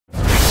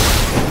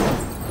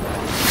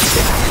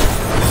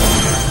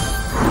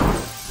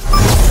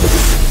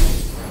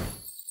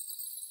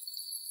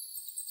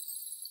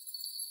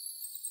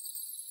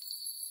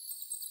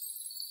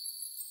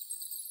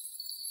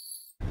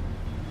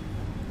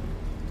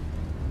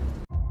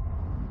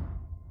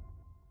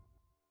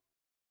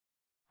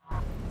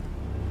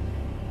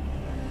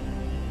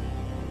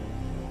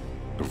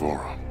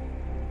Devora?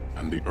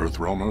 And the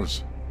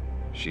Earthrealmers?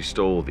 She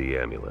stole the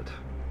amulet,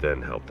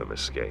 then helped them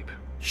escape.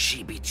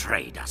 She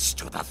betrayed us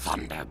to the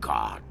Thunder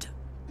God.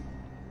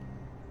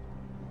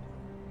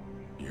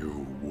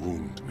 You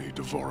wound me,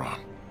 Devora.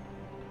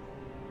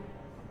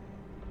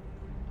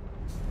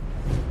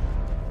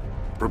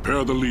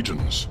 Prepare the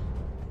legions.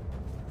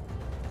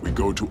 We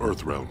go to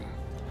Earthrealm.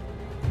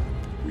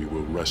 We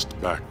will wrest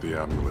back the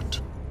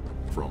amulet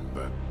from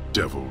that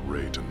devil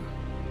Raiden.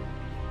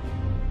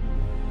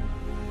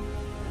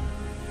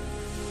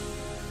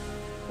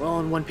 We're all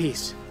in one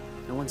piece.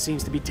 No one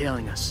seems to be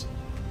tailing us.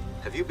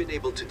 Have you been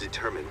able to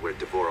determine where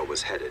Devora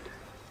was headed?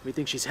 We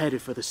think she's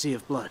headed for the Sea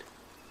of Blood.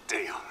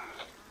 Damn.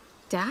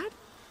 Dad?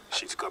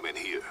 She's coming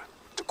here,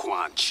 to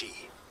Quan Chi.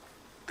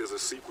 There's a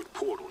secret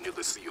portal near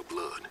the Sea of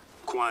Blood.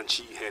 Quan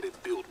Chi had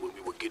it built when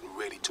we were getting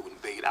ready to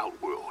invade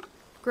Outworld.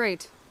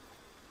 Great.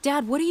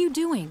 Dad, what are you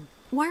doing?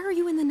 Why are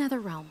you in the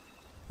Netherrealm?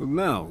 But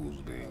now who's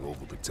being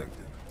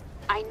overprotective?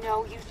 I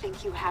know you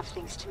think you have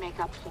things to make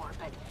up for,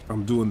 but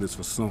I'm doing this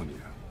for Sonya.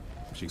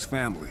 She's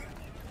family.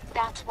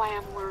 that's why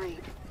I'm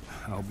worried.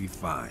 I'll be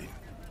fine.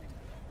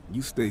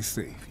 You stay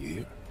safe, you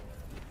hear?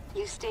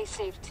 You stay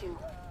safe too.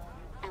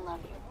 I love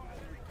you.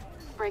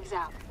 Briggs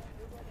out.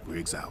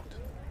 Briggs out.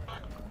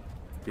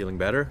 Feeling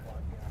better?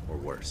 Or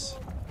worse?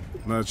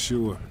 Not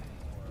sure.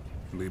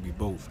 Maybe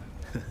both.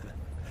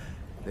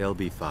 They'll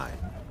be fine.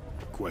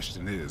 The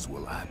question is,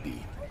 will I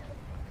be?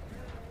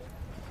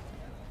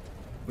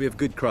 We have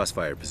good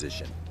crossfire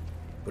position.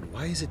 But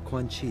why is it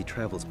Quan Chi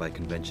travels by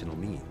conventional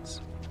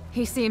means?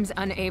 He seems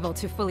unable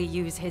to fully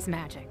use his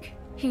magic.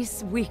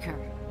 He's weaker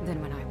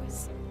than when I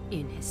was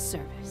in his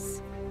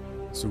service.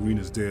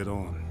 Serena's dead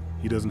on.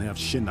 He doesn't have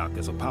Shinnok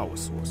as a power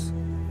source.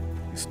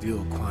 He's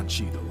still Quan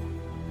Chi, though.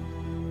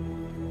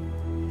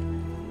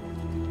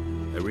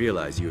 I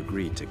realize you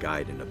agreed to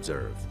guide and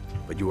observe,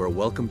 but you are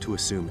welcome to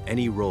assume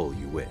any role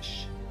you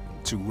wish.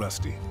 I'm too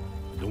rusty.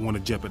 I don't want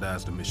to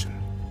jeopardize the mission.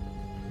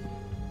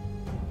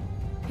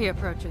 He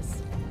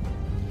approaches.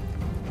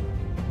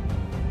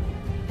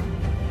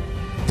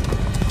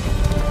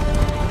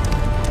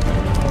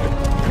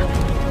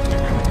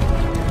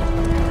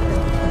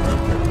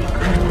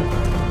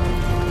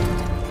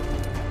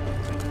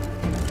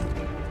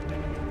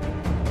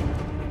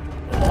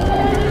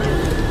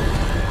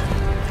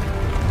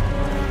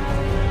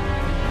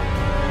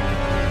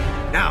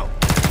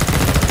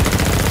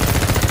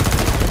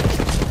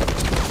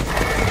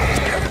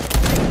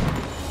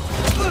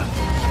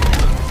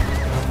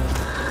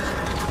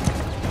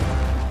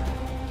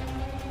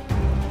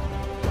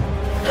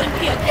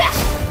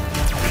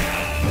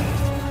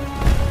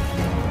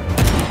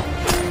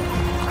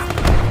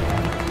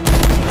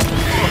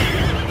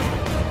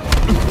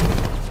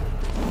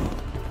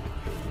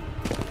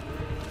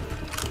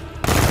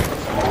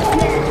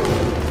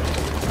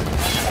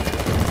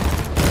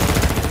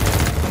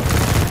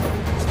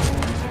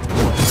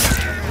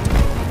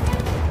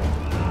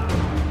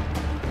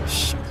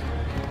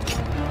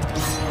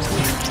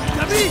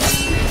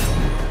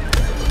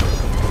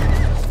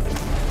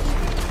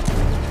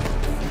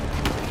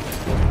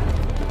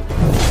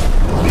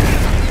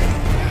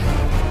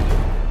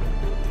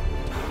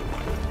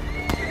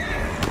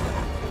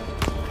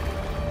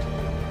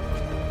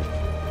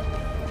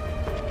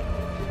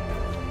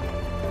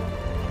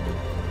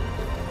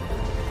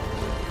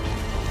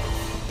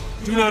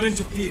 Do not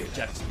interfere,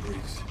 Jackson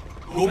Briggs.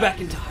 Go back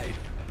into hiding.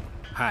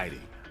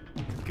 Hiding.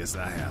 Guess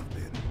I have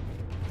been.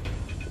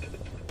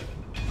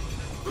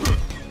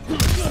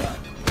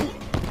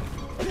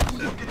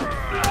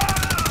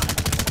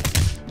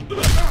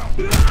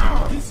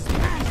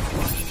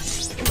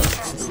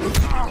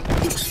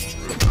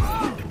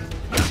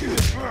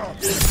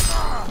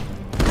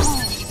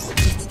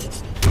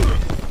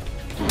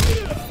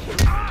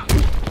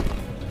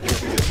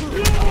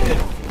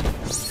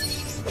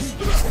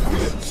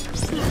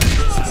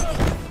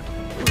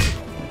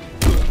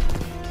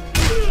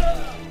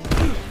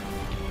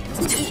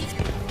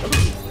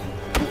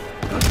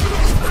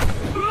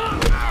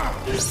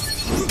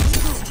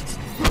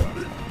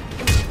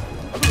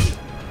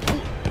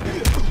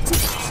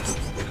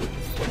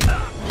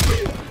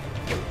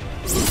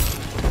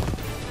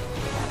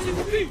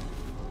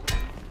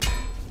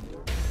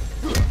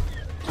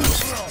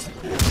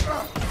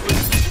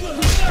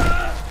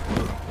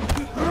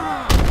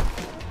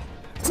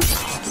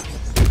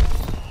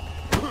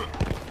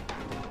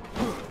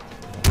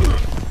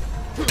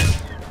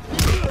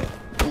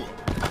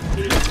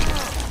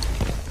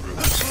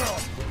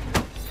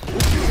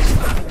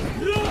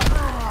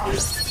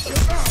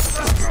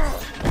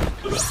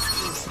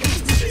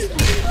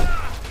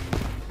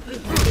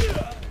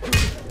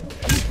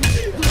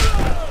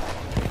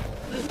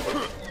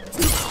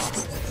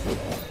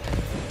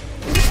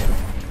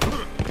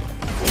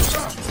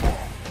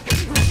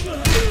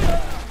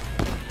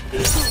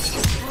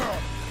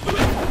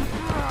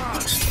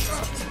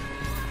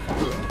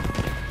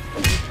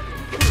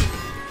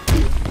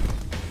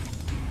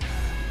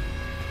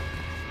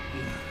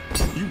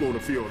 You want to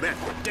feel that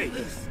for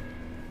days.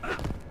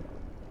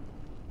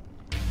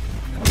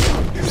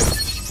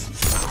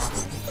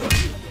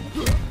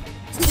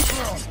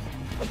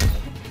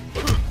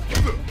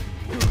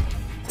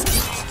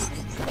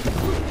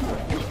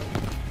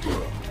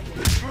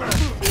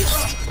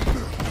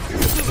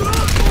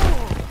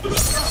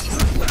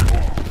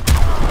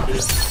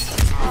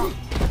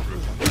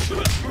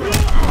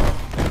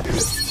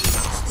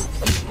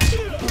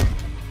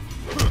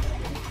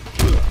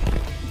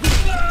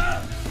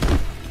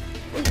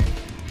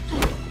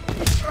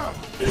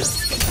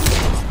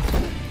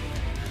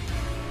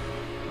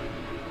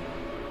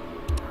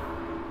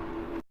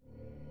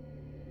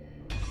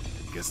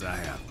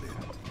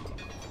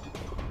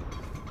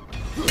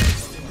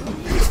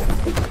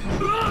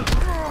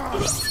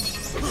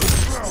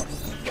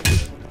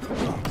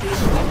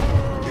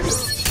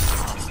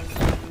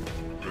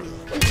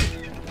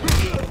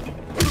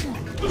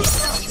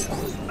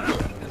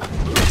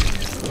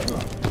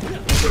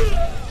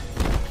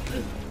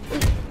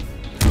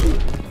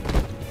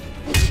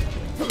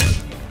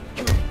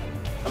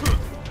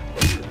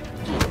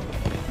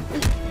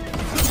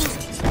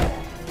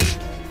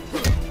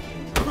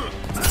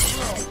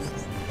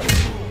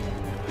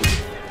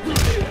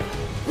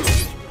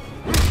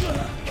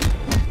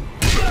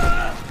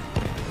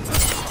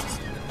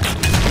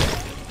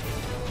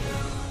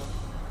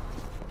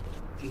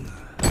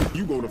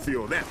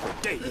 feel that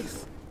for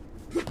days.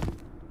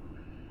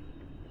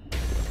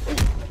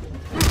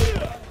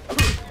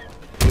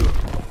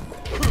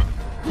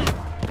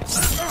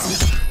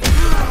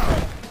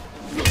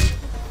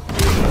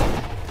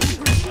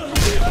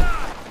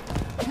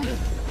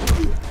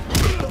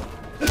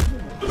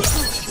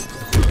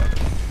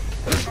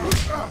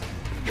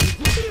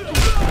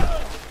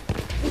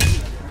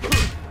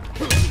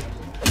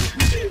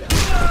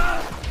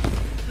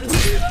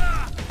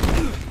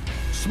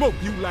 Smoke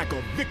you like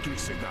a victory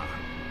cigar.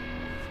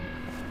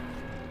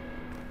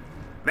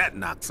 That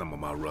knocked some of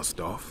my rust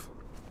off.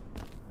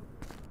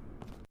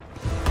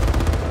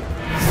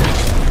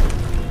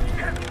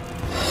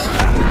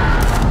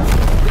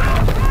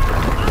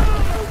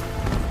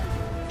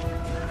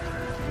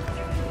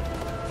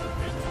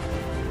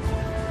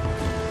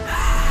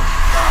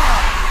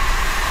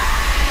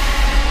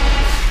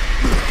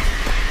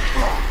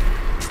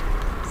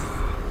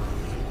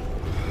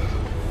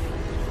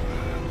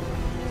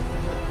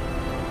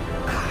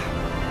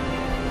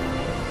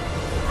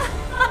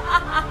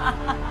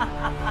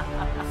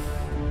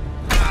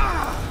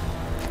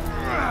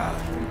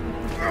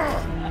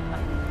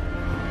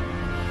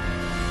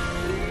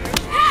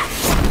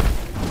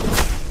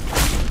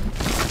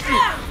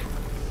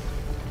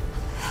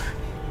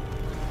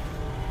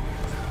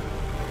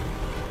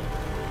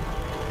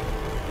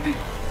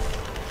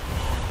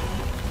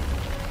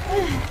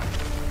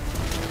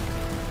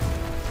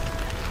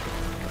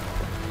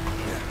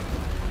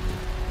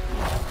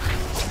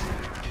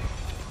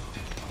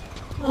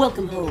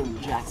 Welcome home,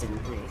 Jackson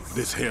Briggs.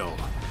 This hell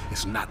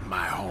is not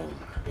my home.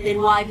 Then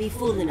why be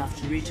fool enough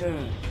to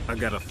return? I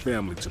got a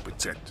family to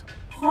protect.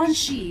 Quan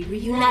Chi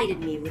reunited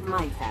me with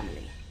my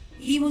family.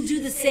 He will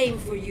do the same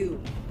for you.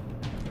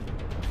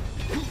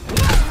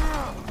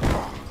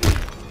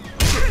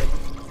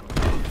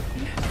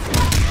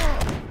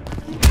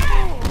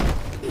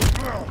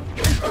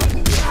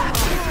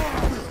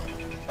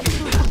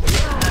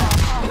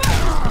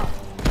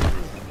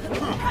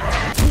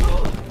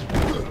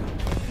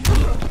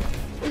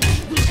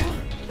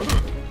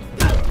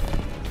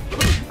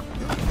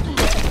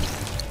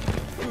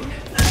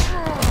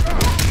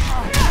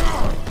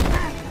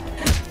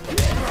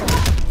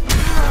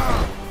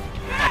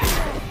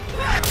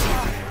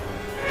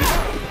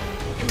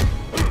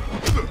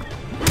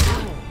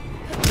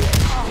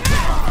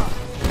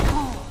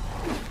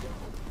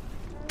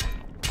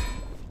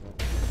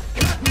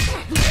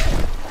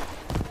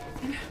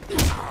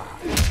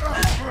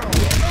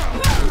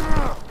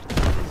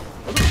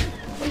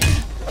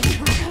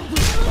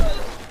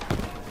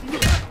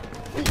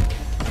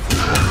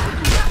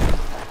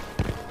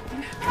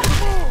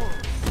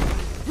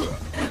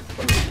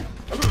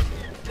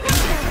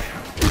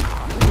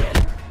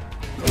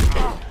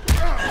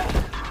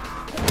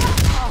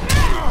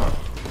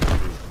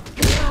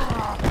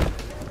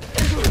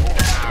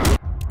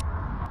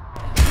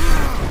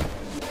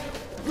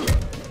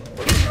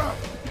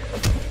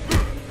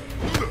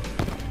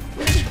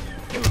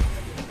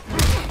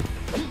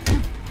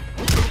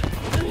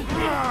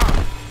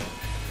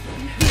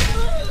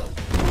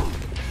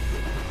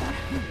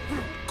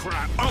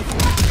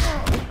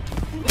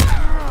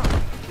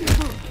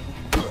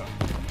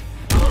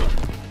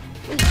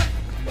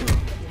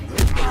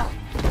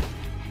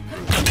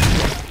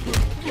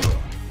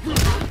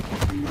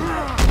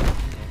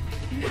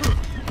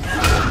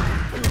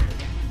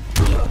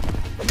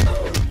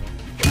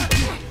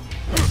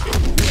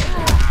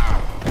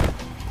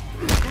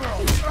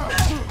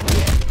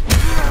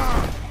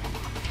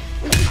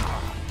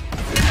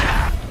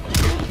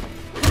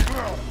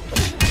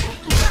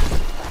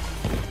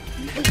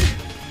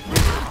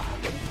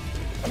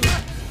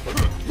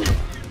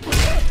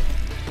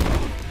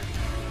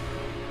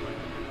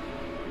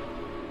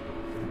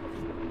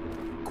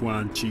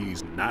 Quan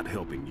Chi's not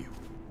helping you.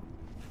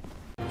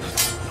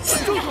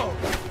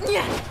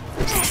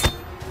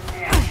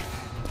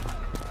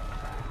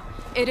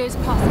 It is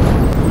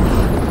possible.